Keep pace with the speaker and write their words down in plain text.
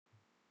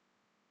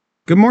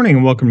Good morning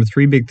and welcome to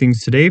Three Big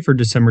Things Today for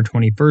December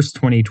 21st,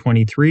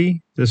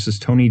 2023. This is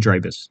Tony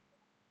Drybus.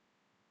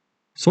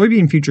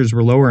 Soybean futures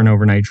were lower in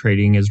overnight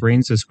trading as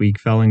rains this week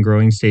fell in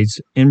growing states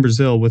in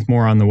Brazil with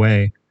more on the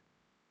way.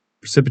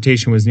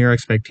 Precipitation was near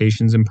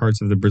expectations in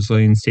parts of the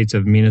Brazilian states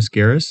of Minas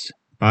Gerais,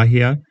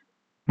 Bahia,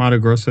 Mato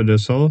Grosso do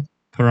Sul,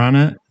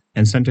 Paraná,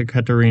 and Santa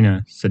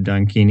Catarina, said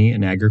Don Keeney,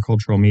 an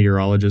agricultural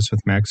meteorologist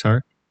with Maxar.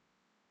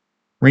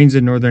 Rains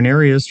in northern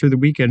areas through the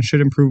weekend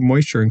should improve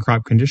moisture and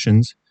crop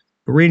conditions,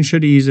 but rain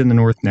should ease in the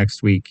north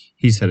next week,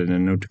 he said in a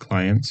note to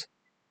clients.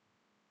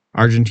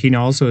 Argentina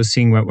also is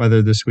seeing wet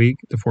weather this week,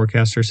 the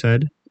forecaster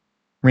said.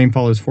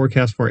 Rainfall is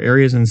forecast for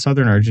areas in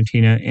southern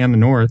Argentina and the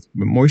north,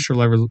 but moisture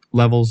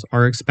levels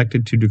are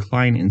expected to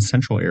decline in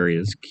central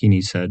areas,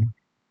 Keeney said.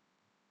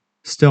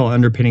 Still,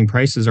 underpinning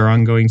prices are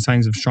ongoing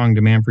signs of strong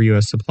demand for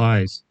U.S.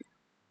 supplies.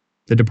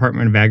 The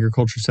Department of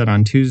Agriculture said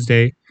on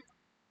Tuesday,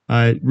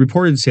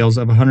 reported sales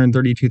of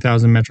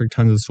 132,000 metric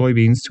tons of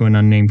soybeans to an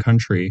unnamed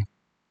country.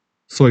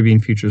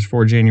 Soybean futures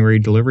for January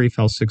delivery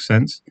fell 6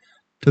 cents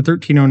to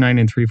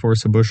 $13.09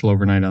 3/4 a bushel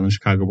overnight on the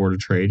Chicago Board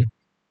of Trade.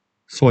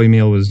 Soy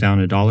meal was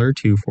down $1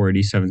 to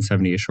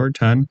 $487.70 a short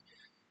ton,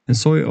 and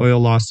soy oil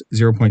lost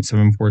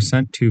 0.74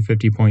 cents to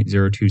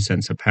 50.02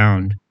 cents a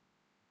pound.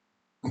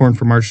 Corn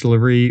for March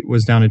delivery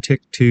was down a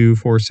tick to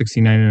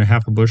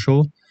 $469.5 a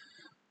bushel.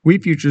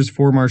 Wheat futures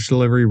for March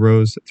delivery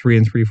rose 3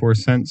 3/4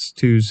 cents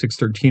to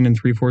 $613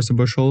 3/4 a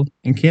bushel,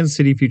 and Kansas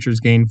City futures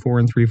gained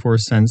 4 3/4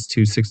 cents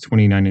to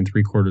 $629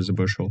 3/4 a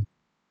bushel.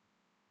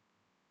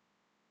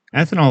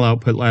 Ethanol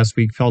output last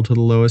week fell to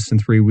the lowest in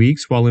 3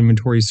 weeks, while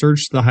inventory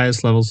surged to the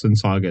highest level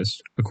since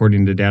August,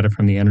 according to data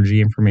from the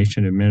Energy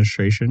Information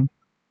Administration.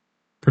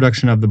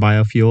 Production of the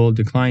biofuel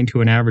declined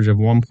to an average of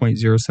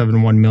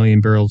 1.071 million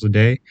barrels a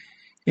day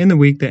in the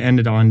week that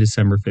ended on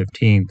December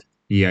 15th,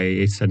 the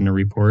EIA said in a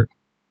report.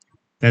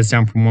 That's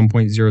down from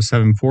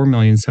 1.074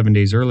 million 7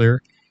 days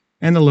earlier,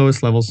 and the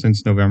lowest level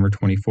since November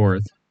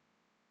 24th.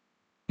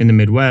 In the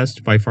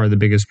Midwest, by far the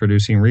biggest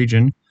producing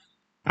region,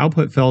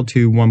 output fell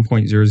to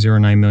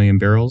 1.009 million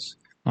barrels,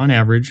 on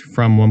average,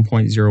 from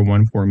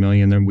 1.014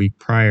 million the week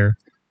prior.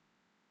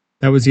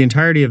 That was the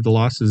entirety of the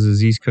losses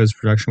as East Coast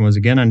production was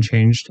again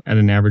unchanged at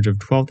an average of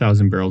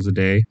 12,000 barrels a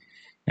day,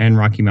 and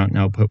Rocky Mountain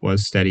output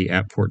was steady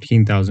at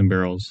 14,000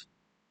 barrels.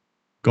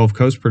 Gulf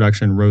Coast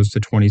production rose to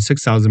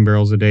 26,000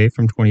 barrels a day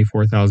from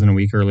 24,000 a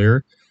week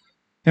earlier,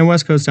 and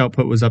West Coast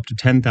output was up to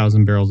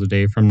 10,000 barrels a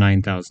day from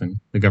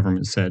 9,000, the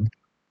government said.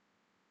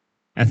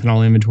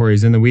 Ethanol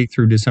inventories in the week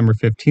through December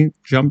 15th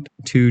jumped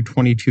to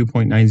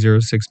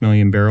 22.906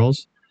 million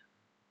barrels.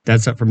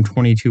 That's up from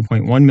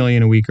 22.1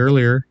 million a week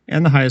earlier,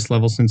 and the highest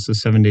level since the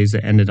 7 days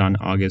that ended on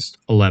August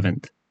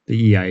 11th, the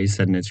EIA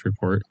said in its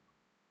report.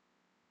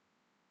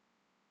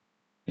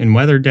 In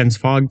weather, dense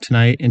fog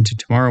tonight into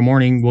tomorrow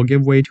morning will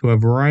give way to a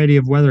variety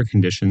of weather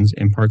conditions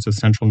in parts of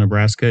central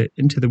Nebraska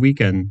into the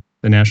weekend,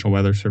 the National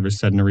Weather Service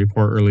said in a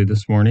report early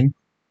this morning.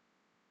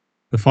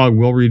 The fog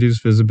will reduce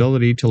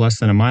visibility to less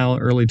than a mile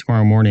early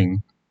tomorrow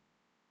morning.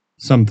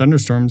 Some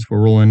thunderstorms will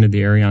roll into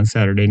the area on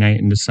Saturday night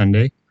into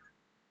Sunday.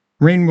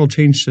 Rain will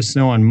change to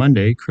snow on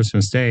Monday,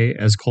 Christmas Day,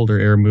 as colder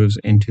air moves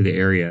into the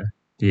area,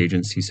 the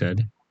agency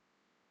said.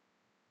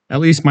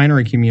 At least minor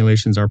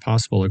accumulations are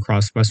possible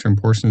across western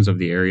portions of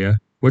the area,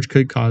 which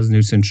could cause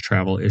nuisance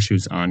travel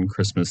issues on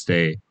Christmas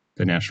Day,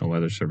 the National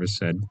Weather Service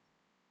said.